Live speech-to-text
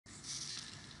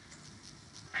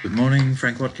Good morning,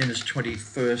 Frank Watkins,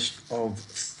 21st of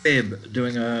Feb,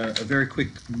 doing a very quick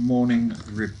morning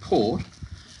report.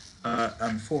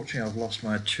 Unfortunately, I've lost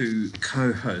my two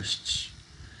co-hosts.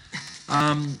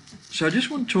 So I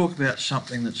just want to talk about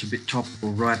something that's a bit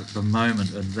topical right at the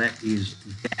moment, and that is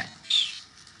gaps.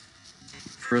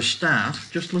 For a start,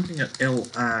 just looking at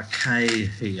LRK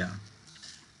here,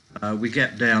 we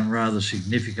gapped down rather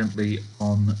significantly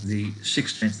on the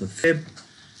 16th of Feb.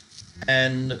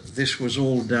 And this was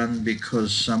all done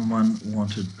because someone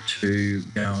wanted to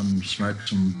go and smoke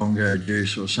some bongo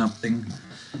juice or something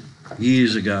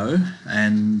years ago,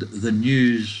 and the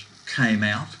news came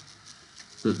out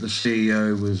that the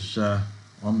CEO was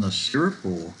on the syrup,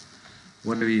 or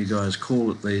whatever you guys call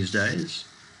it these days.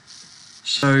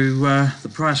 So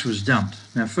the price was dumped.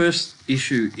 Now, first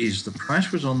issue is the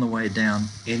price was on the way down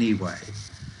anyway,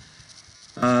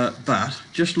 but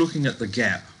just looking at the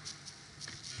gap,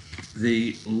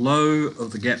 the low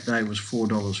of the gap day was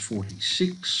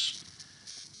 $4.46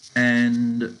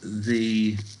 and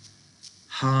the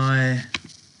high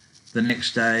the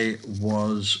next day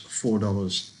was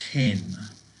 $4.10.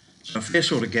 So a fair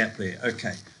sort of gap there.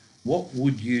 Okay, what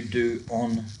would you do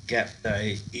on gap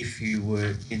day if you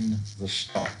were in the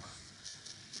stock?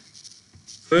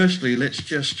 Firstly, let's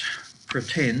just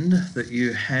pretend that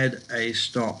you had a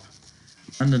stop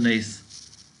underneath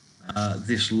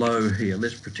this low here.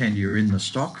 Let's pretend you're in the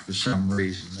stock for some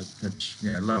reason. It's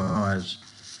lower highs,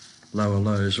 lower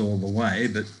lows all the way.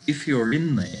 But if you're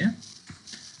in there,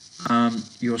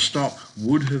 your stop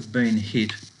would have been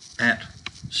hit at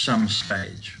some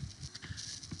stage.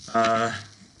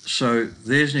 So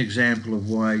there's an example of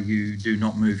why you do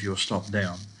not move your stop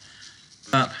down.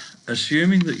 But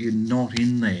assuming that you're not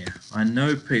in there, I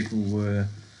know people were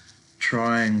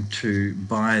trying to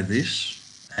buy this,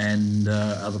 and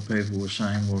other people were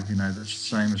saying, well, that's the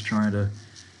same as trying to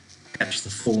catch the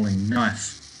falling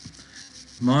knife.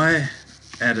 My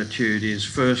attitude is,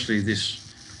 firstly, this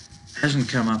hasn't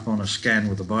come up on a scan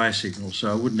with a buy signal,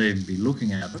 so I wouldn't even be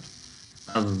looking at it,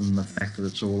 other than the fact that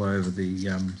it's all over the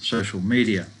social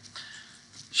media.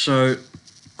 So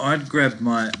I'd grab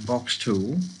my box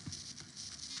tool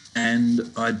and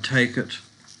I'd take it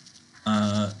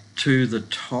to the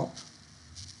top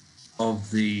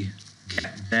of the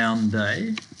gap down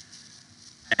day,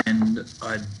 and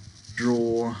I'd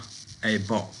draw a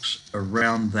box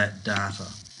around that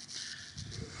data.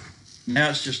 Now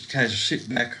it's just a case of sit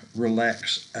back,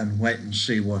 relax, and wait and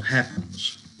see what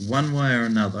happens. One way or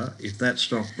another, if that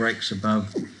stock breaks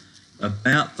above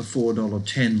about the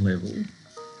 $4.10 level,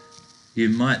 you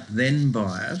might then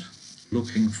buy it,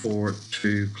 looking for it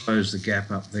to close the gap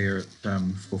up there at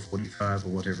 $4.45 or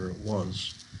whatever it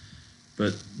was.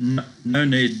 But no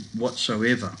need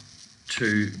whatsoever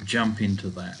to jump into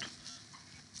that.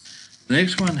 The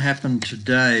next one happened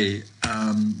today.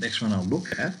 Next one I'll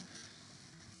look at,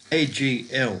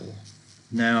 AGL.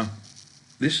 Now,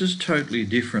 this is totally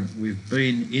different. We've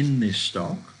been in this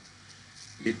stock.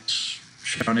 It's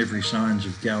shown every signs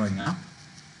of going up.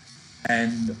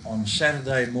 And on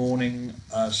Saturday morning,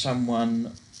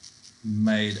 someone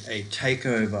made a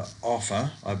takeover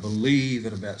offer, I believe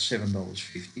at about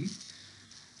 $7.50.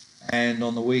 And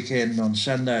on the weekend, on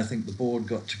Sunday, I think the board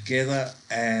got together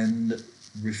and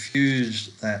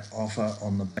refused that offer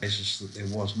on the basis that there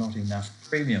was not enough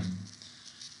premium.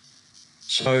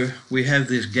 So we have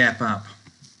this gap up.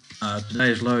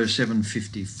 Today's low is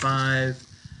 $7.55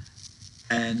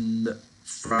 and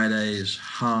Friday's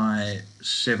high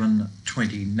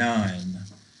 $7.29.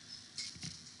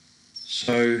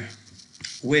 So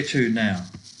where to now?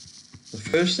 The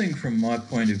first thing from my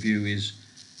point of view is,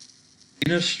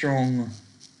 in a strong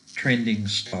trending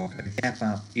stock, a gap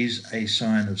up is a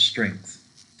sign of strength.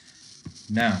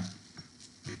 Now,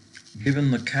 given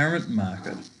the current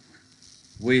market,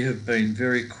 we have been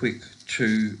very quick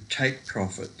to take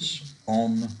profits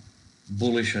on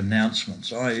bullish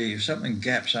announcements, i.e. if something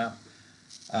gaps up,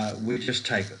 we just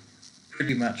take it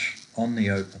pretty much on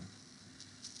the open.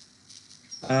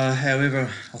 However,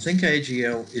 I think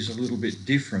AGL is a little bit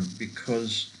different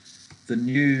because the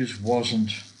news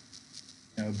wasn't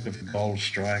a bit of a gold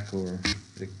strike or a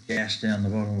bit of gas down the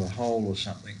bottom of a hole or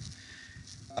something.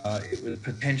 It was a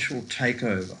potential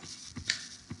takeover.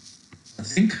 I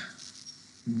think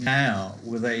now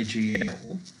with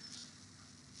AGL,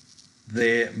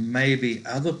 there may be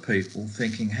other people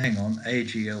thinking, hang on,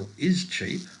 AGL is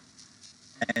cheap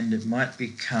and it might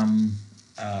become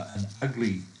an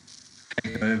ugly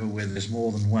takeover where there's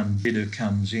more than one bidder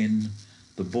comes in,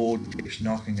 the board keeps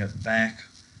knocking it back,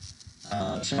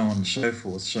 so on and so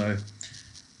forth. So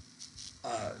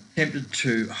tempted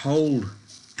to hold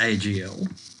AGL,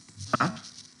 but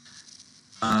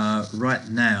right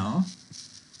now,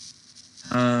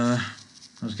 I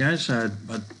was going to say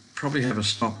I'd probably have a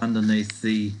stop underneath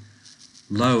the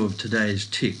low of today's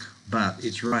tick, but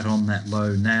it's right on that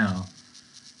low now.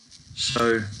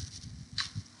 So,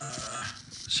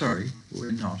 sorry,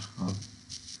 we're not. I've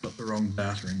got the wrong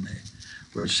data in there.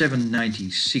 We're at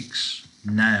 796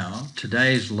 now.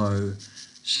 Today's low,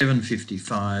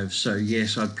 755. So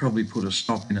yes, I'd probably put a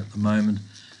stop in at the moment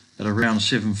at around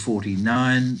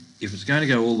 749. If it's going to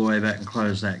go all the way back and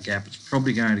close that gap, it's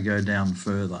probably going to go down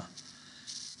further.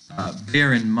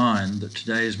 Bear in mind that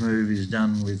today's move is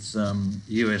done with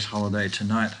US holiday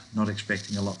tonight, not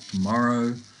expecting a lot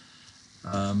tomorrow.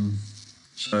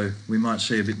 So we might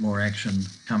see a bit more action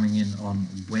coming in on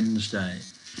Wednesday.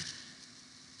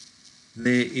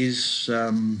 There is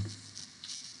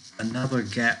another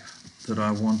gap that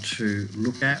I want to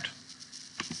look at,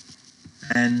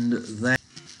 and that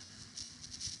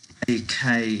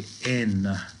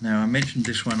AKN. Now I mentioned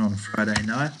this one on Friday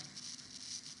night,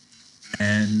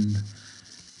 and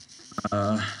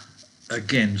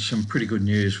again some pretty good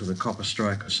news with a copper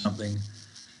strike or something.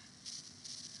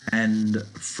 And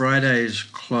Friday's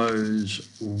close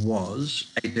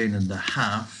was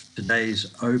 18.5,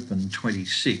 today's open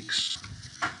 26.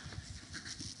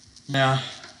 Now,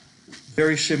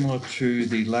 very similar to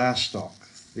the last stock,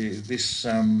 this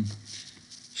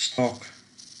stock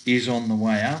is on the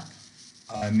way up.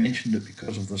 I mentioned it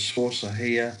because of the saucer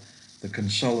here, the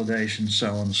consolidation,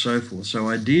 so on and so forth. So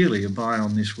ideally a buy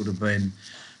on this would have been,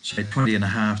 say,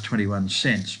 20.5, 21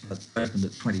 cents, but opened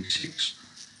at 26.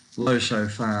 Low so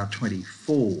far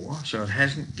 24, so it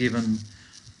hasn't given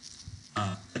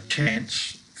a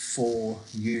chance for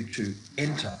you to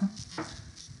enter,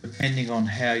 depending on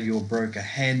how your broker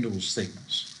handles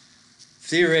things.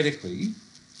 Theoretically,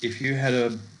 if you had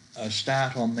a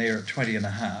start on there at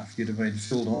 20.5, you'd have been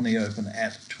filled on the open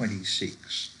at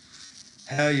 26.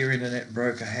 How your internet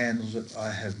broker handles it, I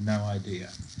have no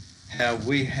idea. How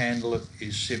we handle it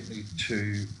is simply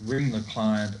to ring the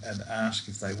client and ask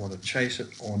if they want to chase it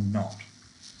or not.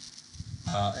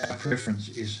 Our preference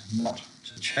is not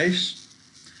to chase.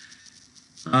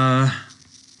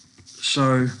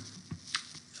 So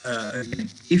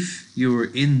if you were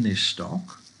in this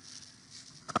stock,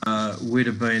 we'd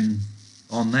have been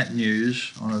on that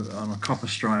news, on a copper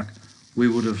strike, we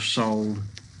would have sold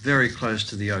very close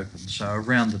to the open, so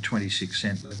around the 26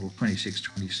 cent level, 26,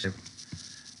 27.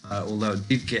 Although it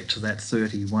did get to that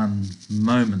 31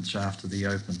 moments after the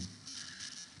open.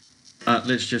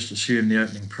 Let's just assume the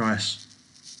opening price.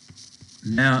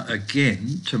 Now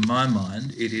again, to my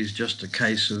mind, it is just a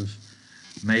case of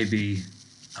maybe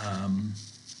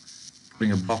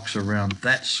putting a box around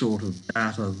that sort of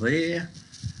data there.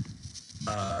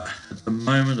 At the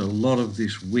moment, a lot of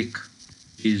this wick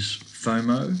is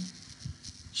FOMO.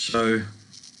 So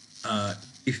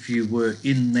if you were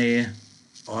in there,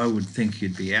 I would think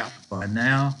you'd be out by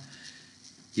now.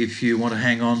 If you want to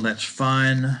hang on, that's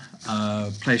fine.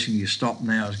 Placing your stop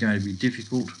now is going to be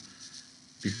difficult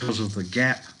because of the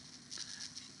gap.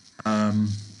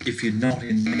 If you're not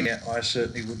in there, I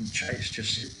certainly wouldn't chase.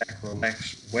 Just sit back,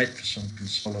 relax, wait for some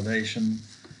consolidation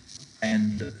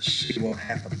and see what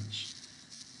happens.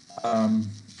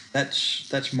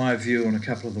 That's my view on a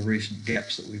couple of the recent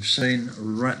gaps that we've seen,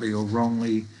 rightly or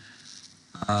wrongly.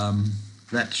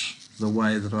 That's the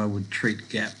way that I would treat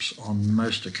gaps on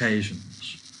most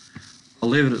occasions. I'll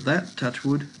leave it at that, touch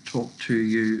wood, talk to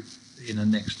you in the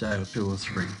next day or two or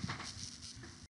three.